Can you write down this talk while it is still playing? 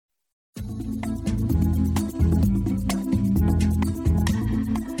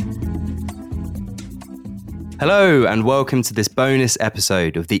Hello and welcome to this bonus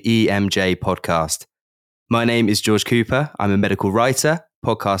episode of the EMJ podcast. My name is George Cooper. I'm a medical writer,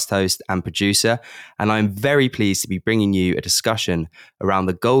 podcast host and producer, and I'm very pleased to be bringing you a discussion around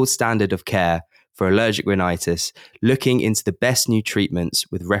the gold standard of care for allergic rhinitis, looking into the best new treatments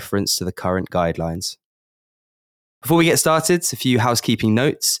with reference to the current guidelines. Before we get started, a few housekeeping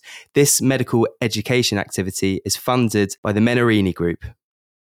notes. This medical education activity is funded by the Menarini Group.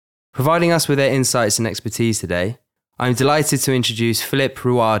 Providing us with their insights and expertise today, I'm delighted to introduce Philip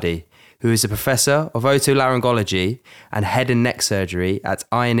Rouadi, who is a professor of otolaryngology and head and neck surgery at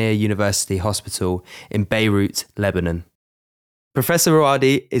Ioneer University Hospital in Beirut, Lebanon. Professor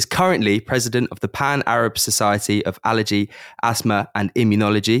Rouadi is currently president of the Pan-Arab Society of Allergy, Asthma and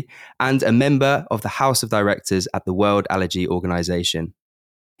Immunology and a member of the House of Directors at the World Allergy Organization.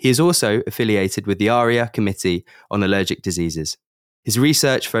 He is also affiliated with the ARIA Committee on Allergic Diseases. His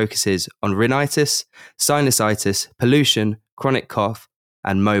research focuses on rhinitis, sinusitis, pollution, chronic cough,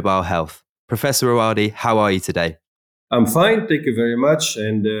 and mobile health. Professor Rouadi, how are you today? I'm fine, thank you very much,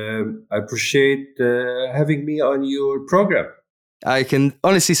 and I appreciate having me on your program. I can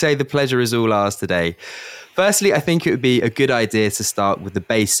honestly say the pleasure is all ours today. Firstly, I think it would be a good idea to start with the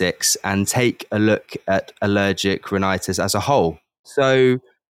basics and take a look at allergic rhinitis as a whole. So,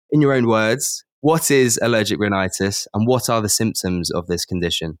 in your own words, what is allergic rhinitis and what are the symptoms of this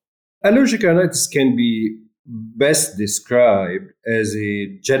condition? Allergic rhinitis can be best described as a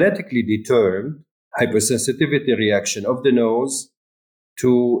genetically determined hypersensitivity reaction of the nose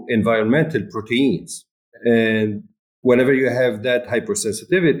to environmental proteins. And whenever you have that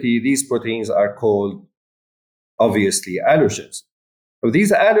hypersensitivity, these proteins are called, obviously, allergens. So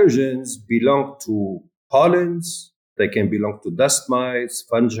these allergens belong to pollens, they can belong to dust mites,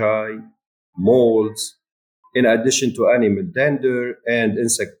 fungi, molds, in addition to animal dander and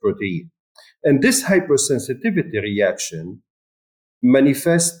insect protein. And this hypersensitivity reaction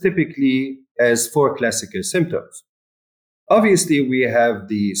manifests typically as four classical symptoms. Obviously, we have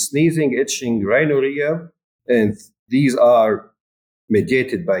the sneezing, itching, rhinorrhea, and these are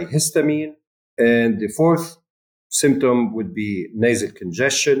mediated by histamine. And the fourth symptom would be nasal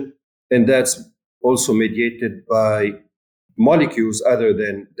congestion, and that's also mediated by molecules other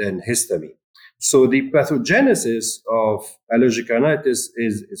than histamine. So the pathogenesis of allergic rhinitis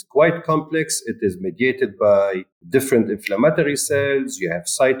is quite complex. It is mediated by different inflammatory cells. You have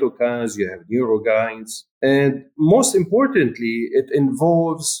cytokines, you have neurokines. And most importantly, it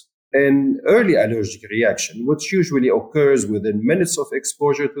involves an early allergic reaction, which usually occurs within minutes of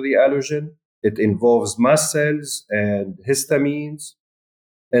exposure to the allergen. It involves mast cells and histamines.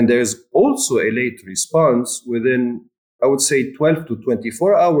 And there's also a late response within, I would say, 12 to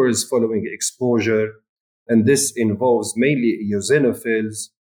 24 hours following exposure. And this involves mainly eosinophils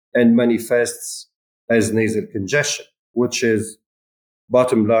and manifests as nasal congestion, which is,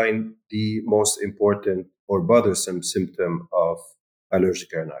 bottom line, the most important or bothersome symptom of allergic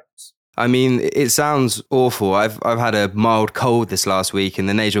rhinitis. I mean, it sounds awful. I've had a mild cold this last week and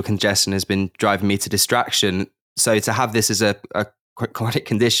the nasal congestion has been driving me to distraction. So to have this as a chronic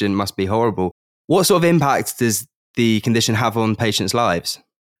condition must be horrible. What sort of impact does the condition have on patients' lives?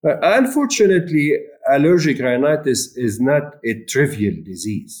 Unfortunately, allergic rhinitis is not a trivial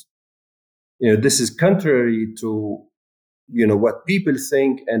disease. This is contrary to, what people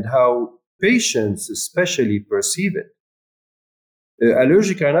think and how patients especially perceive it.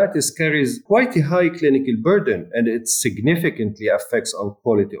 Allergic rhinitis carries quite a high clinical burden and it significantly affects our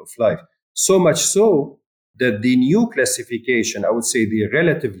quality of life. So much so that the new classification, I would say the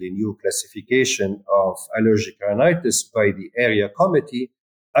relatively new classification of allergic rhinitis by the area committee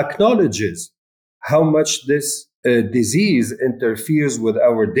acknowledges how much this disease interferes with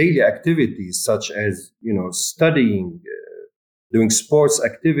our daily activities, such as, studying, doing sports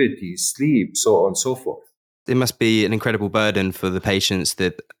activities, sleep, so on and so forth. It must be an incredible burden for the patients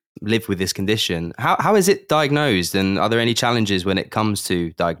that live with this condition. How is it diagnosed and are there any challenges when it comes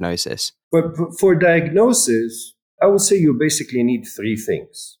to diagnosis? But for diagnosis, I would say you basically need three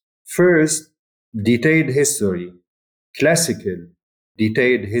things. First, detailed history, classical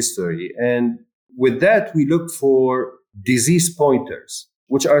detailed history. And with that, we look for disease pointers,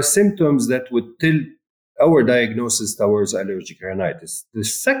 which are symptoms that would tilt our diagnosis towards allergic rhinitis. The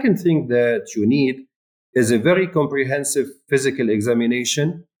second thing that you need is a very comprehensive physical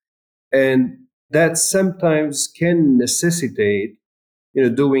examination, and that sometimes can necessitate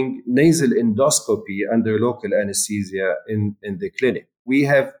doing nasal endoscopy under local anesthesia in the clinic. We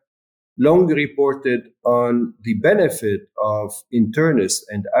have long reported on the benefit of internists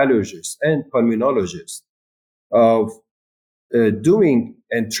and allergists and pulmonologists of doing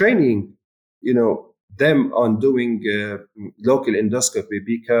and training, them on doing local endoscopy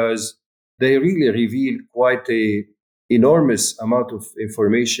because they really reveal quite a enormous amount of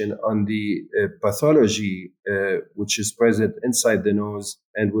information on the pathology which is present inside the nose,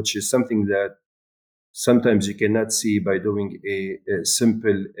 and which is something that sometimes you cannot see by doing a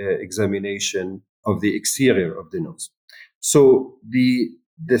simple examination of the exterior of the nose. So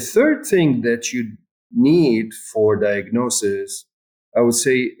the third thing that you need for diagnosis, I would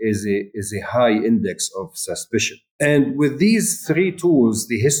say, is a high index of suspicion. And with these three tools,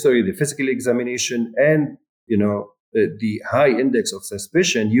 the history, the physical examination, and the high index of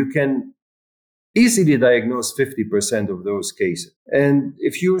suspicion, you can easily diagnose 50% of those cases. And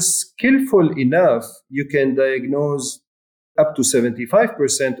if you're skillful enough, you can diagnose up to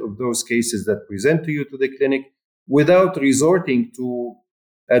 75% of those cases that present to you to the clinic without resorting to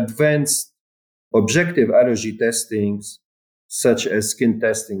advanced objective allergy testings, such as skin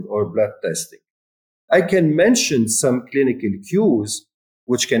testing or blood testing. I can mention some clinical cues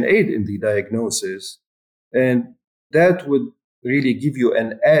which can aid in the diagnosis, and that would really give you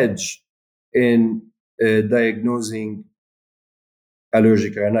an edge in diagnosing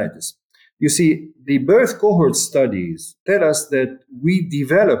allergic rhinitis. You see, the birth cohort studies tell us that we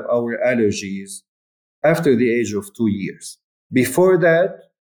develop our allergies after the age of 2 years. Before that,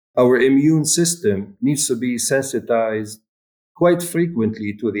 our immune system needs to be sensitized quite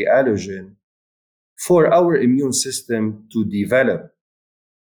frequently to the allergen for our immune system to develop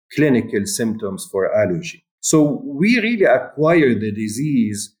clinical symptoms for allergy. So we really acquire the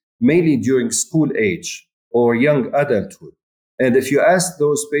disease mainly during school age or young adulthood. And if you ask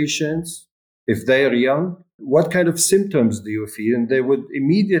those patients, if they are young, what kind of symptoms do you feel? And they would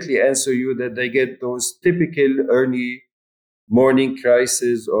immediately answer you that they get those typical early morning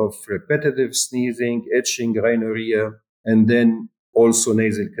crises of repetitive sneezing, itching, rhinorrhea, and then also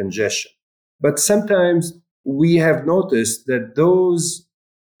nasal congestion. But sometimes we have noticed that those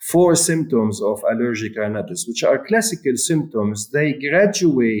 4 symptoms of allergic rhinitis, which are classical symptoms, they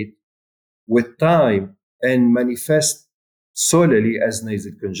graduate with time and manifest solely as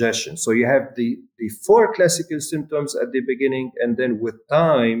nasal congestion. So you have the 4 classical symptoms at the beginning, and then with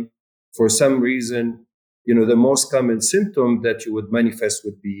time, for some reason, the most common symptom that you would manifest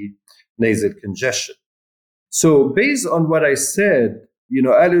would be nasal congestion. So based on what I said,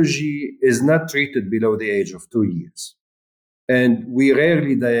 allergy is not treated below the age of 2 years. And we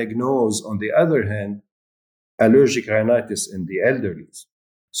rarely diagnose, on the other hand, allergic rhinitis in the elderly.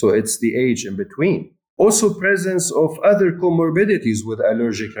 So it's the age in between. Also, presence of other comorbidities with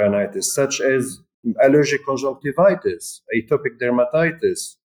allergic rhinitis, such as allergic conjunctivitis, atopic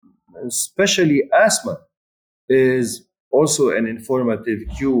dermatitis, especially asthma, is also an informative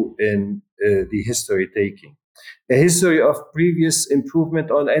cue in the history taking. A history of previous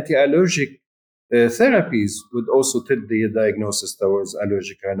improvement on anti-allergic therapies would also tilt the diagnosis towards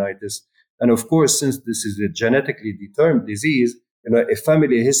allergic rhinitis. And of course, since this is a genetically determined disease, a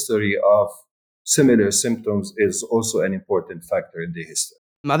family history of similar symptoms is also an important factor in the history.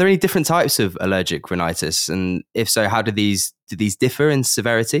 Are there any different types of allergic rhinitis? And if so, how do these differ in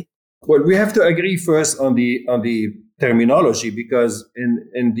severity? Well, we have to agree first on the terminology, because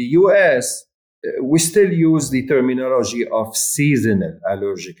in the US, we still use the terminology of seasonal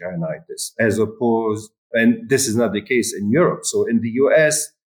allergic rhinitis as opposed, and this is not the case in Europe. So in the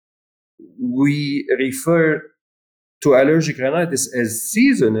US, we refer to allergic rhinitis as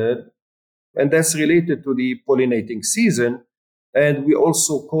seasonal, and that's related to the pollinating season. And we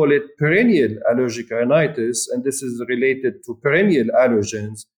also call it perennial allergic rhinitis, and this is related to perennial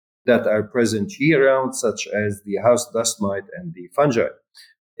allergens that are present year-round, such as the house dust mite and the fungi.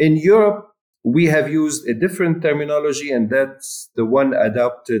 In Europe, we have used a different terminology, and that's the one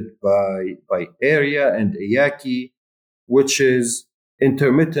adopted by ARIA and EAACI, which is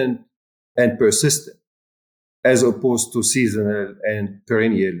intermittent and persistent, as opposed to seasonal and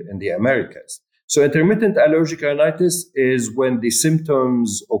perennial in the Americas. So intermittent allergic rhinitis is when the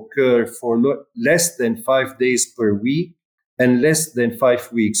symptoms occur for less than 5 days per week and less than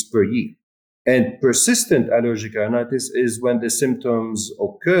 5 weeks per year. And persistent allergic rhinitis is when the symptoms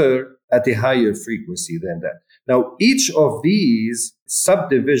occur at a higher frequency than that. Now, each of these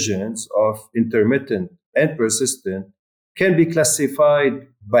subdivisions of intermittent and persistent can be classified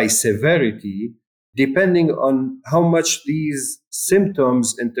by severity depending on how much these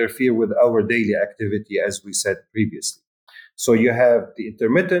symptoms interfere with our daily activity, as we said previously. So you have the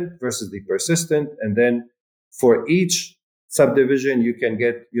intermittent versus the persistent, and then for each subdivision, you can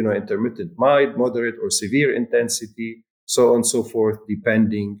get, intermittent, mild, moderate, or severe intensity, so on and so forth,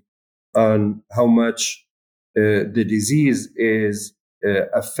 depending on how much the disease is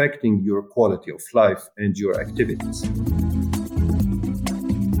affecting your quality of life and your activities.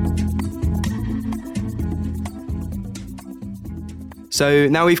 So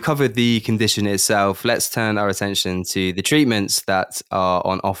now we've covered the condition itself, let's turn our attention to the treatments that are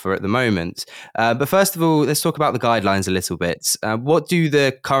on offer at the moment. But first of all, let's talk about the guidelines a little bit. What do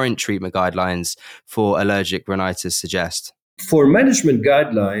the current treatment guidelines for allergic rhinitis suggest? For management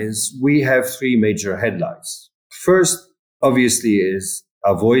guidelines, we have three major headlines. First, obviously, is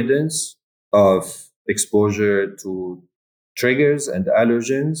avoidance of exposure to triggers and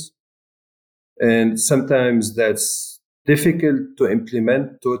allergens. And sometimes that's difficult to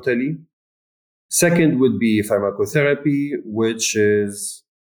implement totally. Second would be pharmacotherapy, which is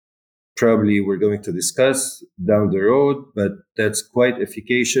probably we're going to discuss down the road, but that's quite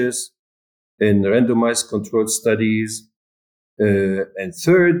efficacious in randomized controlled studies. And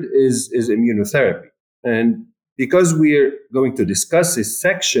third is immunotherapy. And because we're going to discuss this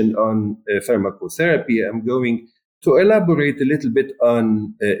section on pharmacotherapy, I'm going to elaborate a little bit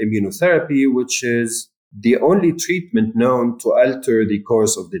on immunotherapy, which is the only treatment known to alter the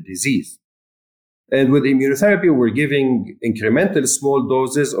course of the disease. And with immunotherapy, we're giving incremental small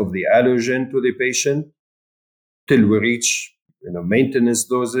doses of the allergen to the patient till we reach maintenance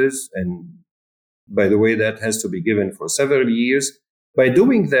doses. And by the way, that has to be given for several years. By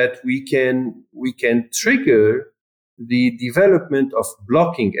doing that, we can trigger the development of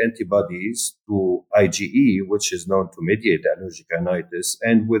blocking antibodies to IgE, which is known to mediate allergic rhinitis.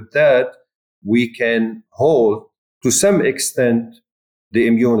 And with that, we can halt, to some extent, the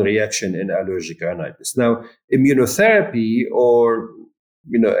immune reaction in allergic rhinitis. Now, immunotherapy, or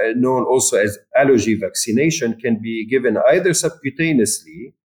known also as allergy vaccination, can be given either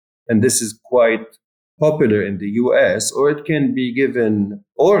subcutaneously, and this is quite popular in the US, or it can be given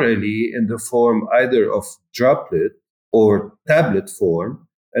orally in the form either of droplet or tablet form,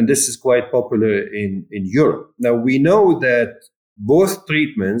 and this is quite popular in Europe. Now, we know that both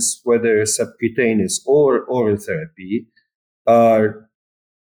treatments, whether subcutaneous or oral therapy, are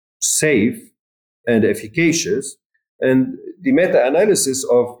safe and efficacious. And the meta-analysis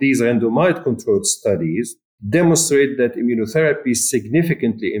of these randomized controlled studies demonstrate that immunotherapy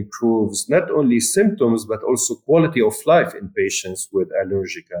significantly improves not only symptoms, but also quality of life in patients with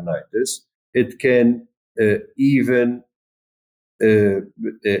allergic rhinitis. It can even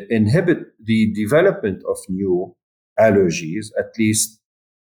inhibit the development of new allergies. At least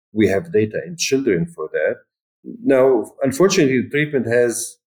we have data in children for that. Now, unfortunately, the treatment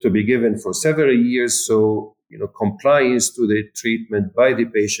has to be given for several years, so compliance to the treatment by the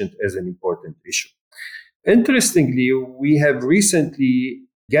patient is an important issue. Interestingly, we have recently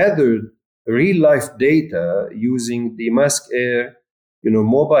gathered real-life data using the Mask Air,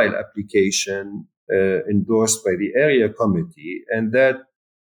 mobile application endorsed by the area committee, and that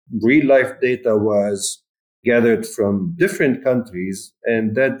real-life data was gathered from different countries,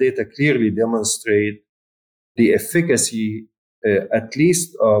 and that data clearly demonstrate the efficacy, at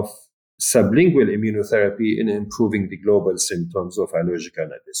least of sublingual immunotherapy in improving the global symptoms of allergic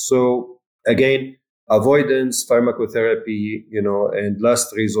rhinitis. So again, avoidance, pharmacotherapy, and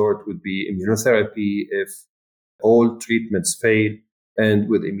last resort would be immunotherapy if all treatments fail. And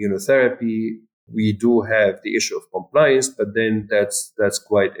with immunotherapy, we do have the issue of compliance, but then that's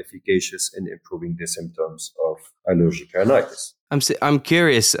quite efficacious in improving the symptoms of allergic rhinitis. I'm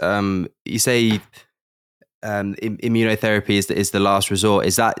curious. You say immunotherapy is the last resort.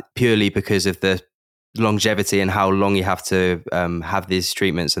 Is that purely because of the longevity and how long you have to have these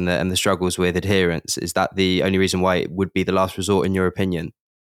treatments and the struggles with adherence? Is that the only reason why it would be the last resort, in your opinion?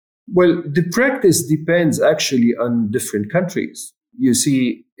 Well, the practice depends actually on different countries. You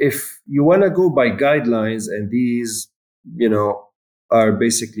see, if you want to go by guidelines, and these, are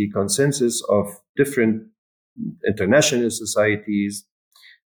basically consensus of different international societies,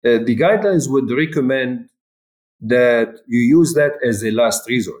 the guidelines would recommend that you use that as a last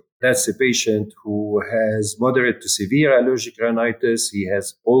resort. That's a patient who has moderate to severe allergic rhinitis. He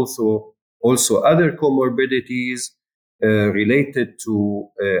has also other comorbidities related to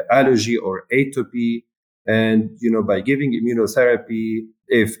allergy or atopy. And, by giving immunotherapy,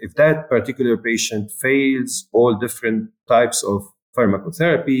 if that particular patient fails all different types of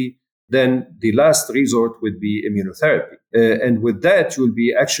pharmacotherapy, then the last resort would be immunotherapy. And with that, you'll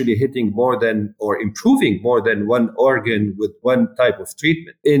be actually hitting more than, or improving more than, one organ with one type of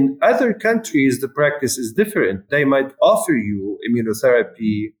treatment. In other countries, the practice is different. They might offer you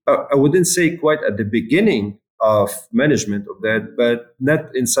immunotherapy, I wouldn't say quite at the beginning of management of that, but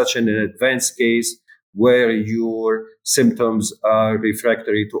not in such an advanced case where your symptoms are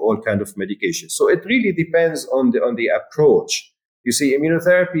refractory to all kind of medications. So it really depends on the approach. You see,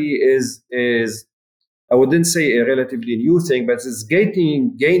 immunotherapy is I wouldn't say a relatively new thing, but it's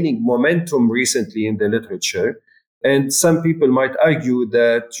gaining momentum recently in the literature. And some people might argue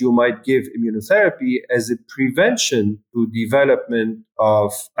that you might give immunotherapy as a prevention to development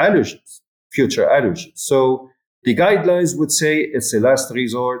of allergens, future allergens. So the guidelines would say it's a last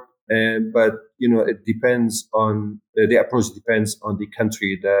resort, but it depends on the approach depends on the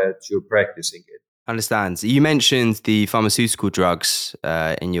country that you're practicing in. Understand. You mentioned the pharmaceutical drugs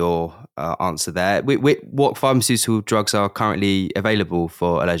in your answer there. What pharmaceutical drugs are currently available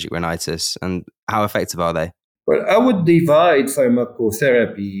for allergic rhinitis, and how effective are they? Well, I would divide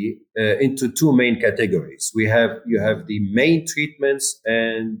pharmacotherapy into two main categories. You have the main treatments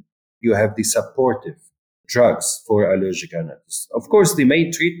and you have the supportive drugs for allergic rhinitis. Of course, the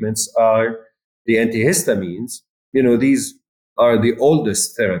main treatments are the antihistamines. These are the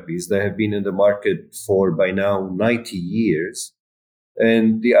oldest therapies that have been in the market for by now 90 years.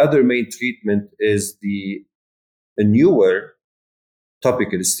 And the other main treatment is the newer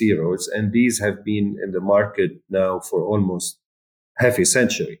topical steroids, and these have been in the market now for almost half a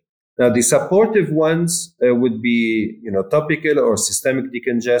century. Now, the supportive ones would be, topical or systemic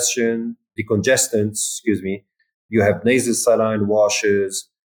decongestants. You have nasal saline washes.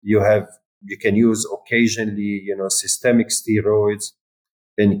 You can use occasionally, systemic steroids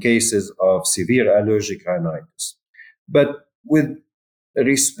in cases of severe allergic rhinitis. But with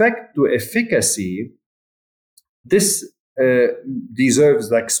respect to efficacy, this deserves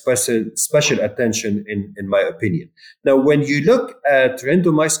special attention in my opinion. Now, when you look at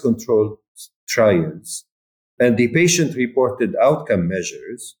randomized controlled trials and the patient-reported outcome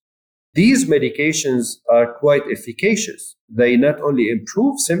measures, these medications are quite efficacious. They not only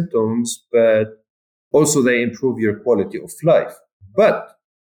improve symptoms, but also they improve your quality of life. But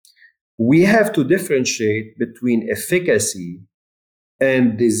we have to differentiate between efficacy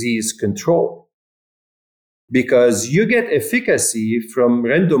and disease control, because you get efficacy from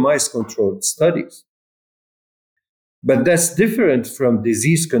randomized controlled studies. But that's different from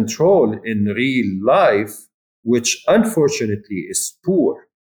disease control in real life, which unfortunately is poor.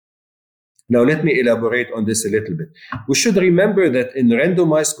 Now, let me elaborate on this a little bit. We should remember that in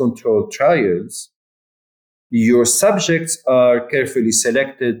randomized controlled trials, your subjects are carefully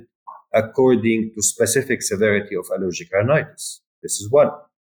selected according to specific severity of allergic rhinitis. This is one.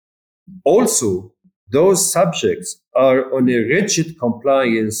 Also, those subjects are on a rigid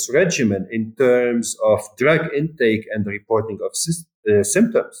compliance regimen in terms of drug intake and reporting of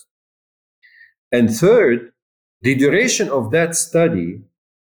symptoms. And third, the duration of that study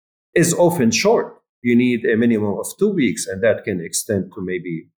is often short. You need a minimum of 2 weeks, and that can extend to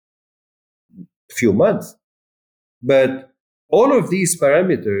maybe a few months. But all of these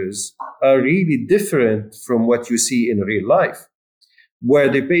parameters are really different from what you see in real life, where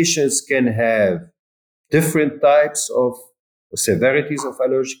the patients can have different types of severities of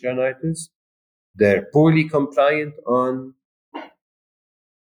allergic rhinitis. They're poorly compliant on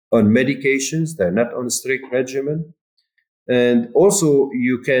medications. They're not on a strict regimen. And also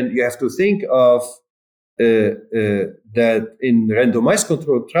you have to think of that in randomized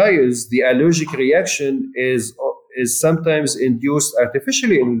controlled trials, the allergic reaction is sometimes induced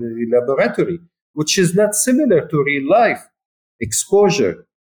artificially in the laboratory, which is not similar to real life exposure.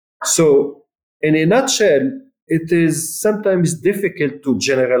 So in a nutshell, it is sometimes difficult to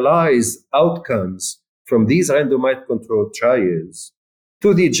generalize outcomes from these randomized controlled trials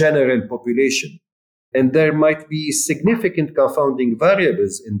to the general population. And there might be significant confounding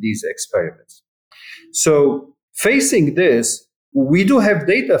variables in these experiments. So facing this, we do have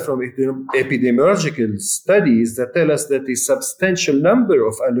data from epidemiological studies that tell us that a substantial number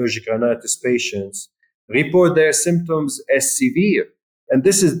of allergic rhinitis patients report their symptoms as severe. And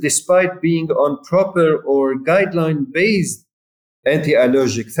this is despite being on proper or guideline-based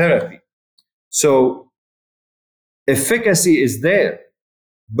anti-allergic therapy. So efficacy is there,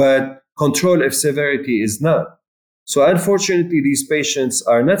 but control of severity is not. So unfortunately, these patients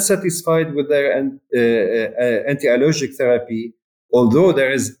are not satisfied with their anti-allergic therapy, although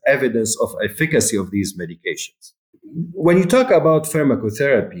there is evidence of efficacy of these medications. When you talk about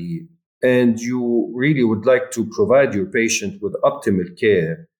pharmacotherapy and you really would like to provide your patient with optimal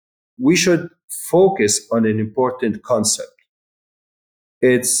care, we should focus on an important concept.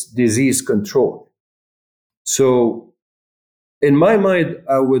 It's disease control. So in my mind,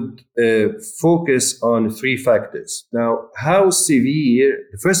 I would focus on 3 factors. Now,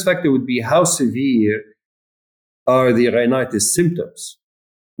 the first factor would be how severe are the rhinitis symptoms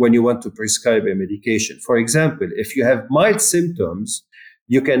when you want to prescribe a medication. For example, if you have mild symptoms,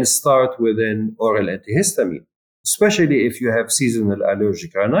 you can start with an oral antihistamine. especially if you have seasonal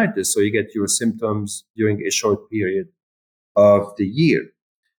allergic rhinitis, so you get your symptoms during a short period of the year.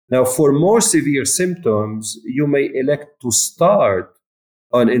 Now, for more severe symptoms, you may elect to start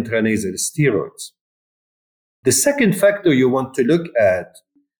on intranasal steroids. The second factor you want to look at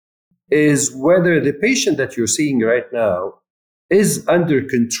is whether the patient that you're seeing right now is under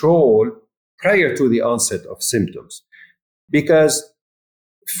control prior to the onset of symptoms. Because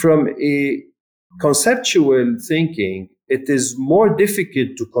from a conceptual thinking, it is more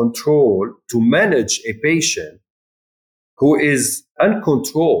difficult to manage a patient who is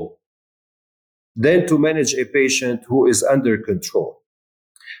uncontrolled than to manage a patient who is under control.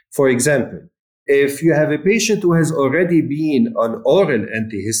 For example, if you have a patient who has already been on oral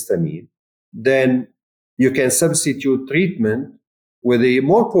antihistamine, then you can substitute treatment with a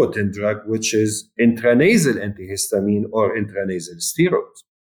more potent drug, which is intranasal antihistamine or intranasal steroids.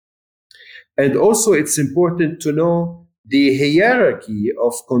 And also, it's important to know the hierarchy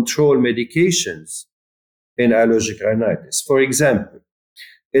of control medications in allergic rhinitis. For example,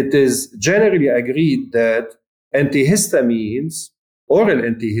 it is generally agreed that antihistamines, oral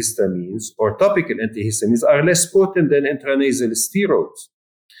antihistamines or topical antihistamines, are less potent than intranasal steroids.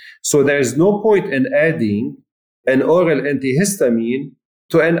 So there is no point in adding an oral antihistamine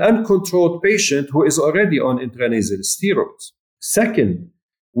to an uncontrolled patient who is already on intranasal steroids. Second,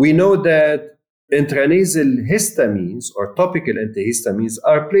 we know that intranasal histamines or topical antihistamines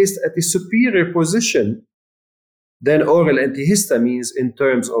are placed at a superior position than oral antihistamines in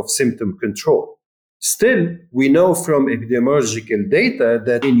terms of symptom control. Still, we know from epidemiological data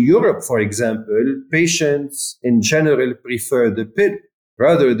that in Europe, for example, patients in general prefer the pill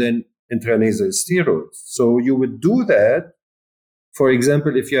rather than intranasal steroids. So you would do that, for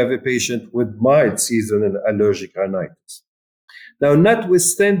example, if you have a patient with mild seasonal allergic rhinitis. Now,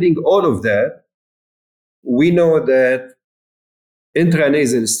 notwithstanding all of that, we know that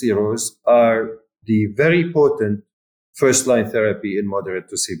intranasal steroids are the very potent first-line therapy in moderate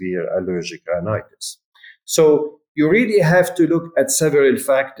to severe allergic rhinitis. So you really have to look at several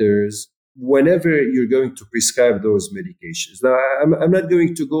factors whenever you're going to prescribe those medications. Now, I'm not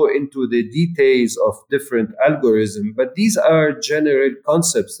going to go into the details of different algorithms, but these are general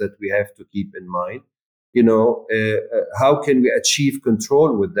concepts that we have to keep in mind. How can we achieve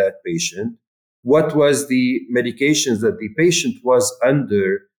control with that patient? What was the medications that the patient was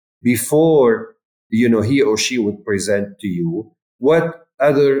under before he or she would present to you? What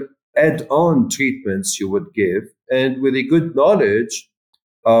other add-on treatments you would give? And with a good knowledge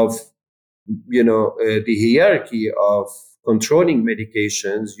of the hierarchy of controlling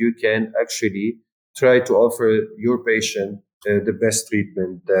medications, you can actually try to offer your patient the best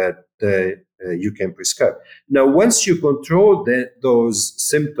treatment that you can prescribe. Now, once you control those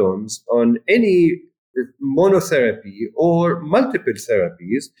symptoms on any monotherapy or multiple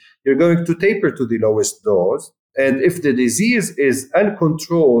therapies, you're going to taper to the lowest dose. And if the disease is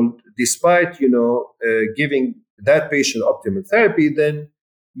uncontrolled, despite giving that patient optimal therapy, then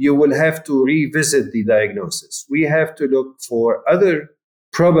you will have to revisit the diagnosis. We have to look for other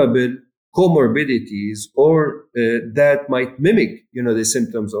probable comorbidities or that might mimic, the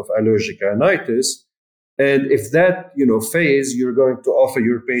symptoms of allergic rhinitis. And if that, fails, you're going to offer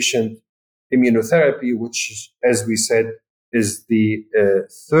your patient immunotherapy, which, as we said, is the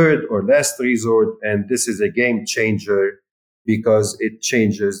third or last resort. And this is a game changer because it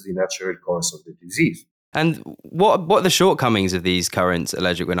changes the natural course of the disease. And what are the shortcomings of these current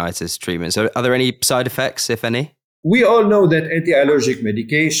allergic rhinitis treatments? Are there any side effects, if any? We all know that anti-allergic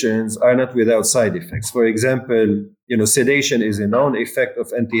medications are not without side effects. For example, sedation is a known effect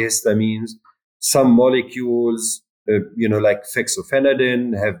of antihistamines. Some molecules, like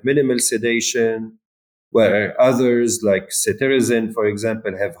fexofenadine, have minimal sedation, where others, like cetirizine, for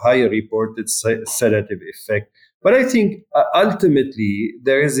example, have higher reported sedative effect. But I think ultimately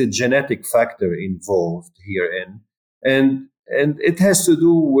there is a genetic factor involved herein, and it has to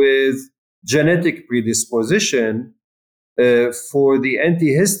do with genetic predisposition for the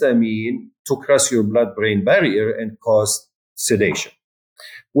antihistamine to cross your blood-brain barrier and cause sedation.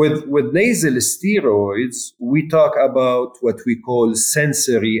 With nasal steroids, we talk about what we call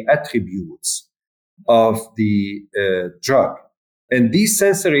sensory attributes of the drug. And these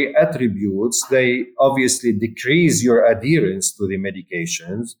sensory attributes, they obviously decrease your adherence to the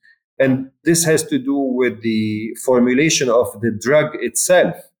medications. And this has to do with the formulation of the drug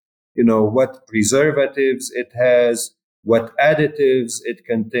itself. What preservatives it has, what additives it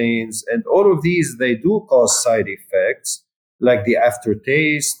contains. And all of these, they do cause side effects, like the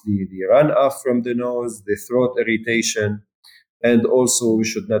aftertaste, the runoff from the nose, the throat irritation. And also, we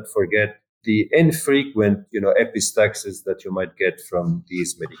should not forget the infrequent, epistaxis that you might get from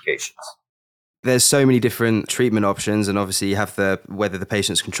these medications. There's so many different treatment options, and obviously you have whether the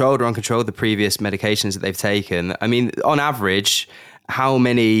patient's controlled or uncontrolled, the previous medications that they've taken. I mean, on average, how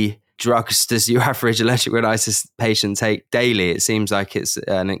many drugs does your average allergic rhinitis patient take daily? It seems like it's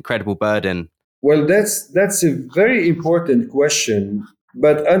an incredible burden. Well, that's a very important question,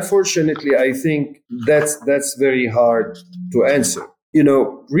 but unfortunately, I think that's very hard to answer.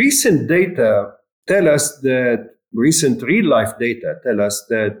 Recent real life data tell us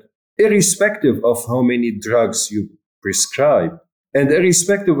that irrespective of how many drugs you prescribe and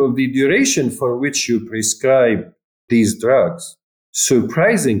irrespective of the duration for which you prescribe these drugs,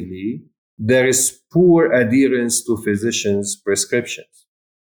 surprisingly, there is poor adherence to physicians' prescriptions.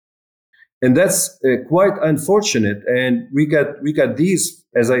 And that's quite unfortunate. And we got these,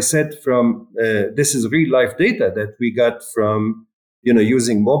 as I said, from this is real life data that we got from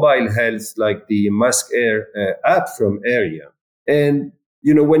using mobile health like the Mask Air app from Area. And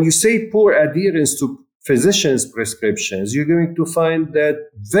when you say poor adherence to physicians' prescriptions, you're going to find that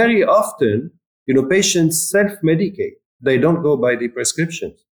very often patients self-medicate. They don't go by the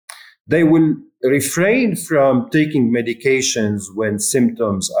prescriptions. They will refrain from taking medications when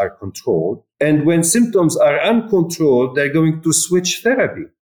symptoms are controlled. And when symptoms are uncontrolled, they're going to switch therapy.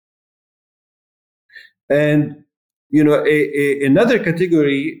 And, another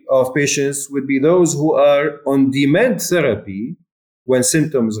category of patients would be those who are on demand therapy when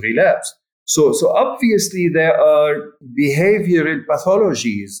symptoms relapse. So obviously there are behavioral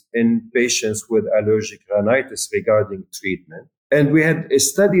pathologies in patients with allergic rhinitis regarding treatment. And we had a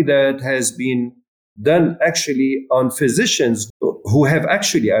study that has been done actually on physicians who have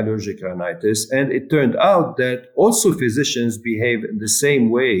actually allergic rhinitis. And it turned out that also physicians behave in the same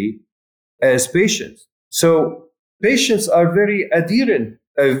way as patients. So patients are very adherent,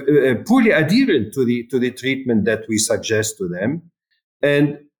 poorly adherent to the treatment that we suggest to them.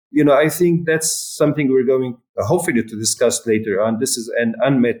 And, I think that's something we're going hopefully to discuss later on. This is an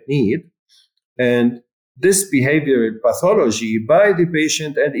unmet need. And this behavioral pathology by the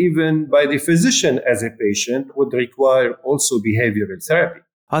patient and even by the physician as a patient would require also behavioral therapy.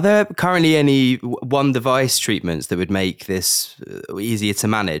 Are there currently any one device treatments that would make this easier to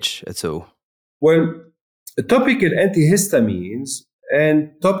manage at all? Well, topical antihistamines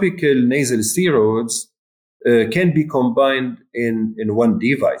and topical nasal steroids can be combined in one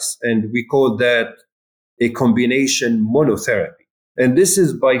device. And we call that a combination monotherapy. And this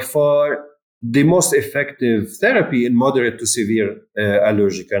is by far the most effective therapy in moderate to severe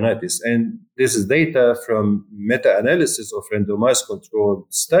allergic rhinitis. And this is data from meta-analysis of randomized controlled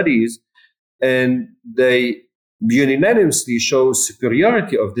studies. And they unanimously show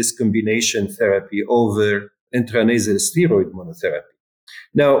superiority of this combination therapy over intranasal steroid monotherapy.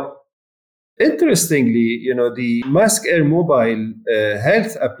 Now, interestingly, the Mask Air mobile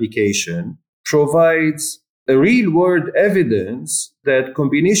health application provides a real-world evidence that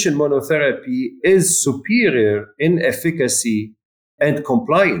combination monotherapy is superior in efficacy and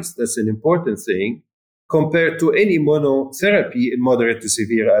compliance. That's an important thing compared to any monotherapy in moderate to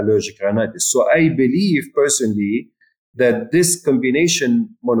severe allergic rhinitis. So I believe personally that this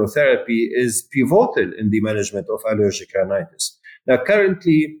combination monotherapy is pivotal in the management of allergic rhinitis. Now,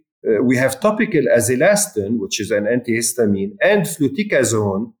 currently, we have topical azelastine, which is an antihistamine, and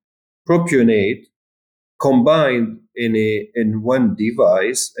fluticasone propionate combined in one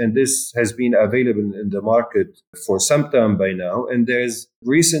device, and this has been available in the market for some time by now. And there's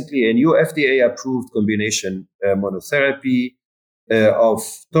recently a new FDA-approved combination monotherapy of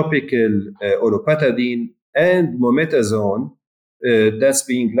topical olopatadine and mometazone that's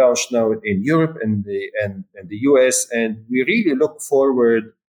being launched now in Europe and the US, and we really look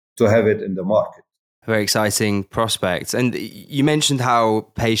forward to have it in the market. Very exciting prospect. And you mentioned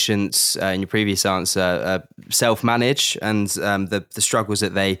how patients in your previous answer self-manage and the struggles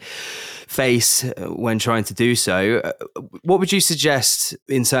that they face when trying to do so. What would you suggest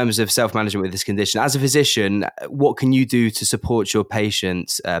in terms of self-management with this condition? As a physician, what can you do to support your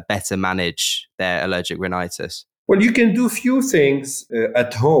patients better manage their allergic rhinitis? Well, you can do a few things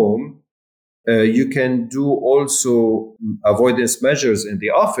at home. You can do also avoidance measures in the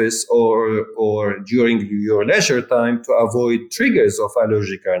office or during your leisure time to avoid triggers of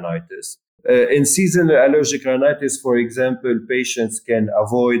allergic rhinitis. In seasonal allergic rhinitis, for example, patients can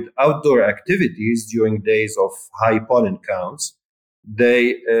avoid outdoor activities during days of high pollen counts.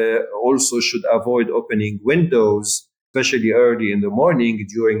 They also should avoid opening windows, especially early in the morning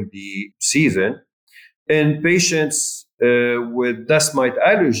during the season. And patients with dust mite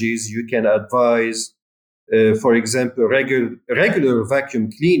allergies, you can advise For example, regular vacuum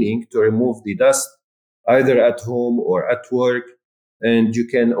cleaning to remove the dust, either at home or at work. And you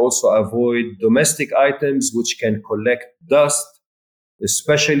can also avoid domestic items which can collect dust,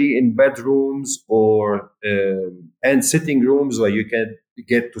 especially in bedrooms or and sitting rooms where you can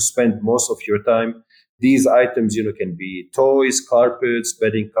get to spend most of your time. These items, can be toys, carpets,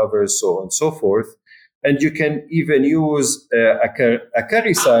 bedding covers, so on and so forth. And you can even use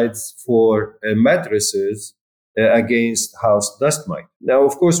acaricides for mattresses against house dust mite. Now,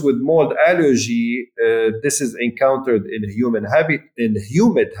 of course, with mold allergy, this is encountered in humid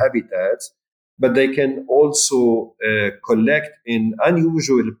habitats, but they can also collect in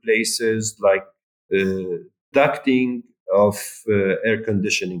unusual places like ducting of air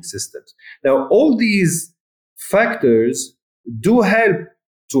conditioning systems. Now, all these factors do help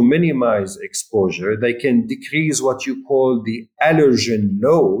to minimize exposure. They can decrease what you call the allergen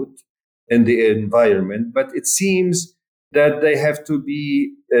load in the environment, but it seems that they have to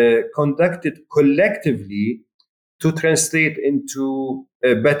be conducted collectively to translate into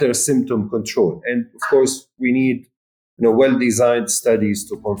a better symptom control. And of course, we need well-designed studies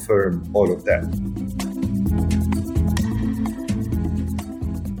to confirm all of that.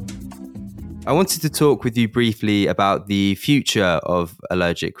 I wanted to talk with you briefly about the future of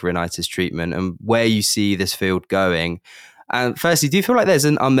allergic rhinitis treatment and where you see this field going. And firstly, do you feel like there's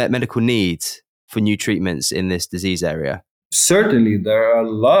an unmet medical need for new treatments in this disease area? Certainly, there are a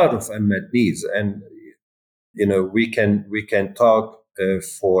lot of unmet needs, and we can talk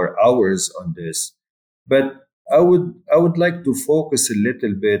for hours on this. But I would like to focus a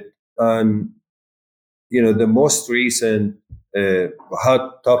little bit on the most recent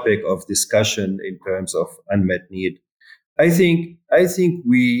hot topic of discussion in terms of unmet need. I think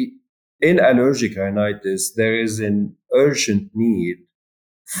we in allergic rhinitis there is an urgent need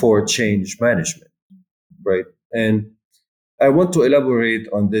for change management, right? And I want to elaborate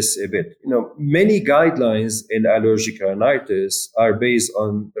on this a bit. Many guidelines in allergic rhinitis are based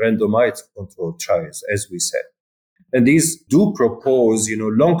on randomized controlled trials, as we said. And these do propose,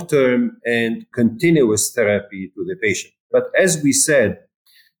 long-term and continuous therapy to the patient. But as we said,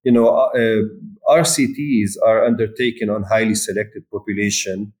 RCTs are undertaken on highly selected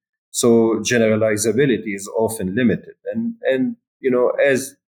population, so generalizability is often limited. And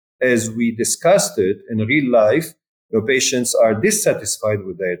as we discussed it in real life, patients are dissatisfied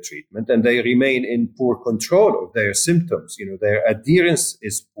with their treatment and they remain in poor control of their symptoms. Their adherence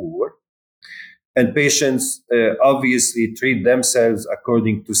is poor. And patients obviously treat themselves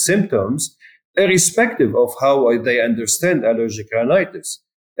according to symptoms, irrespective of how they understand allergic rhinitis.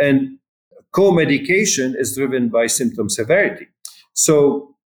 And co-medication is driven by symptom severity.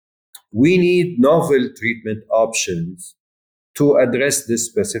 So we need novel treatment options to address this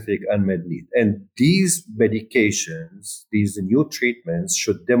specific unmet need. And these medications, these new treatments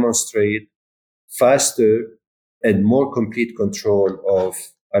should demonstrate faster and more complete control of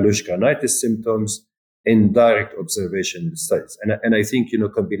allergic rhinitis symptoms in direct observation studies. And I think,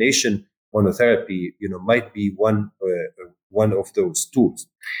 combination monotherapy, might be one of those tools.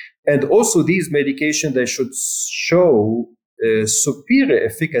 And also these medications, they should show superior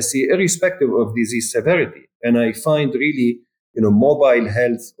efficacy irrespective of disease severity. And I find really, mobile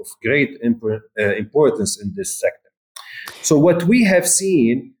health of great importance in this sector. So what we have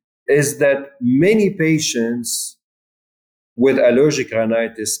seen is that many patients with allergic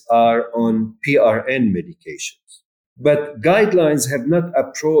rhinitis are on PRN medications. But guidelines have not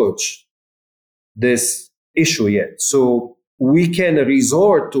approached this issue yet. So we can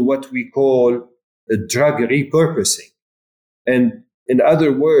resort to what we call a drug repurposing. And in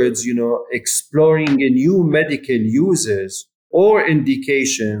other words, exploring new medical uses or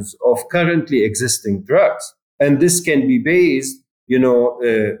indications of currently existing drugs. And this can be based,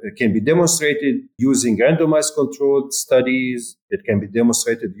 can be demonstrated using randomized controlled studies. It can be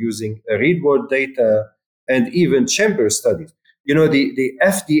demonstrated using real-world data and even chamber studies. The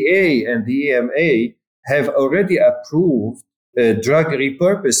FDA and the EMA have already approved drug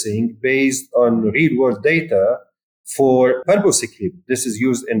repurposing based on real-world data for palbociclib. This is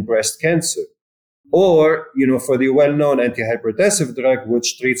used in breast cancer. Or, for the well-known antihypertensive drug,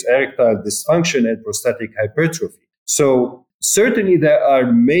 which treats erectile dysfunction and prostatic hypertrophy. So certainly there are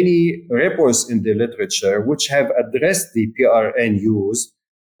many reports in the literature which have addressed the PRN use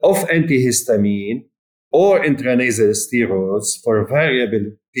of antihistamine or intranasal steroids for a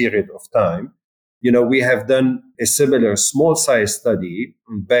variable period of time. We have done a similar small-size study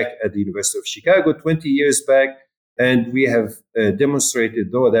back at the University of Chicago 20 years back, and we have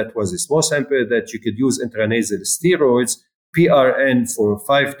demonstrated, though that was a small sample, that you could use intranasal steroids, PRN for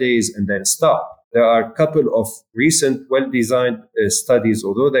 5 days and then stop. there are a couple of recent well-designed studies,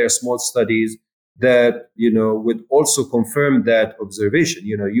 although they are small studies, that would also confirm that observation,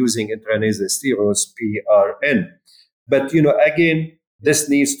 using intranasal steroids, PRN. But again, this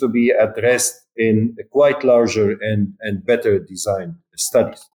needs to be addressed in quite larger and better designed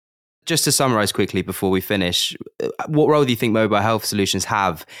studies. Just to summarize quickly before we finish, what role do you think mobile health solutions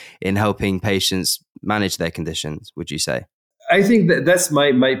have in helping patients manage their conditions, would you say? I think that's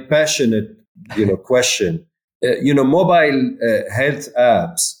my passionate question. Mobile health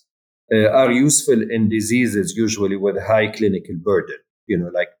apps are useful in diseases usually with high clinical burden,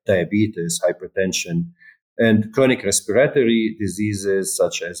 like diabetes, hypertension, and chronic respiratory diseases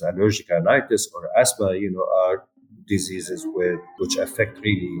such as allergic rhinitis or asthma, are diseases which affect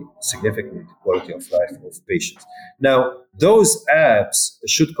really significantly the quality of life of patients. Now, those apps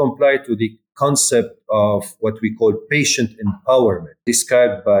should comply to the concept of what we call patient empowerment,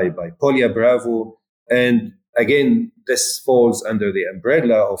 described by Polia Bravo. And again, this falls under the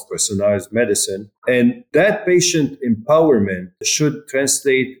umbrella of personalized medicine. And that patient empowerment should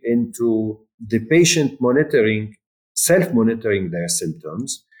translate into the patient self-monitoring their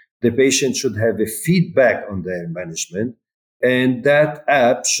symptoms. The patient should have a feedback on their management. And that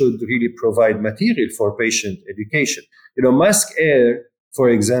app should really provide material for patient education. Mask Air, for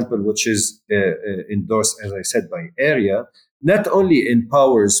example, which is endorsed, as I said, by AREA, not only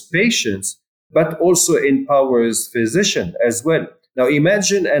empowers patients, but also empowers physicians as well. Now,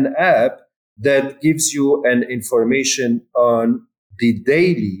 imagine an app that gives you an information on the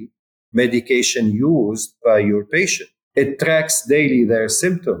daily medication used by your patient. It tracks daily their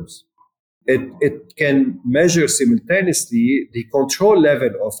symptoms. It can measure simultaneously the control level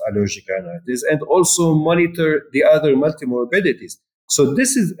of allergic rhinitis and also monitor the other multimorbidities. So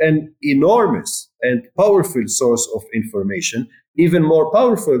this is an enormous and powerful source of information, even more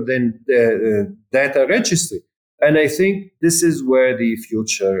powerful than the data registry. And I think this is where the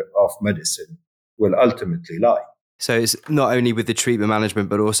future of medicine will ultimately lie. So it's not only with the treatment management,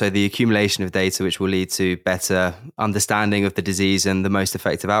 but also the accumulation of data, which will lead to better understanding of the disease and the most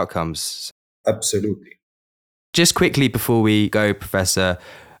effective outcomes. Absolutely. Just quickly before we go, Professor,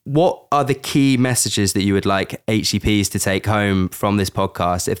 what are the key messages that you would like HCPs to take home from this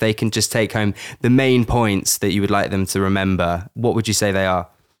podcast? If they can just take home the main points that you would like them to remember, what would you say they are?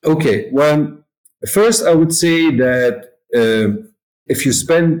 Okay. Well, first, I would say that if you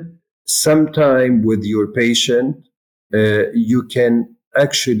spend some time with your patient, you can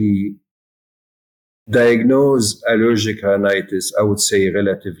actually diagnose allergic rhinitis, I would say,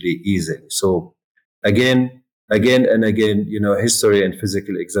 relatively easily. So again and again, history and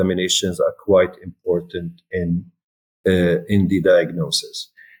physical examinations are quite important in the diagnosis.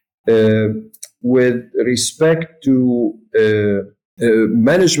 With respect to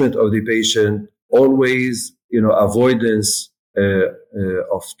management of the patient, always, avoidance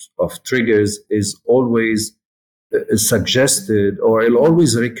of triggers is always suggested or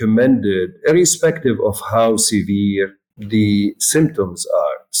always recommended, irrespective of how severe the symptoms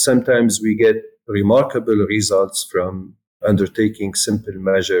are. Sometimes we get remarkable results from undertaking simple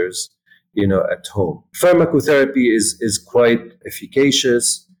measures, at home. Pharmacotherapy is quite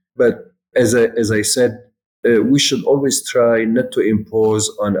efficacious, but as I said, we should always try not to impose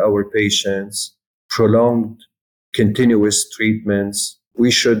on our patients prolonged, continuous treatments.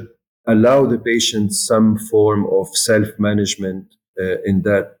 We should allow the patient some form of self-management in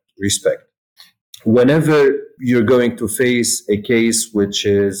that respect. Whenever you're going to face a case which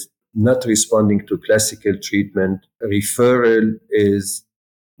is not responding to classical treatment, referral is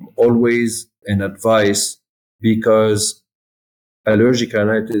always an advice, because allergic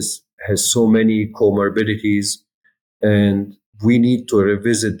rhinitis has so many comorbidities, and we need to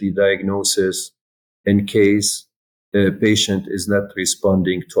revisit the diagnosis in case a patient is not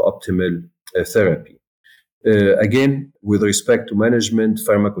responding to optimal therapy. Again, with respect to management,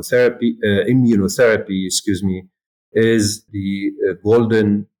 immunotherapy, is the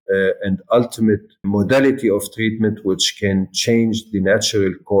golden and ultimate modality of treatment which can change the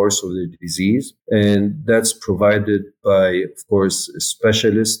natural course of the disease. And that's provided by, of course,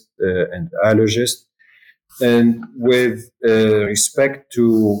 specialists and allergists. And with respect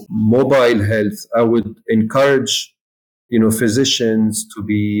to mobile health, I would encourage physicians to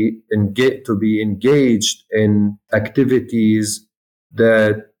be engaged in activities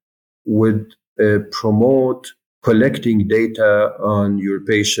that would promote collecting data on your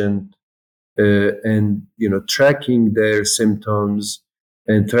patient and tracking their symptoms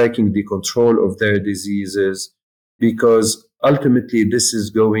and tracking the control of their diseases, because ultimately this is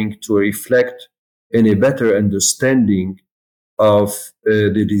going to reflect in a better understanding of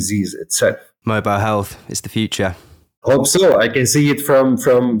the disease itself. Mobile health is the future. Hope so. I can see it from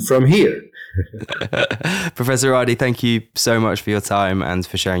here. Professor Radi, thank you so much for your time and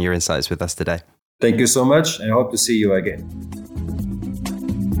for sharing your insights with us today. Thank you so much, and I hope to see you again.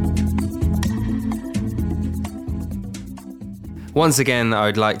 Once again, I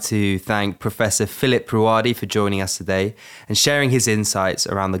would like to thank Professor Philip Rouadi for joining us today and sharing his insights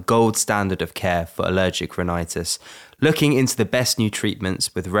around the gold standard of care for allergic rhinitis, looking into the best new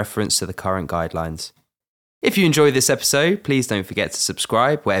treatments with reference to the current guidelines. If you enjoyed this episode, please don't forget to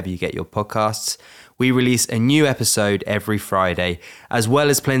subscribe wherever you get your podcasts. We release a new episode every Friday, as well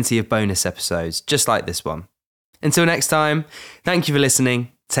as plenty of bonus episodes, just like this one. Until next time, thank you for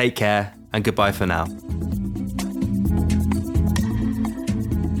listening, take care, and goodbye for now.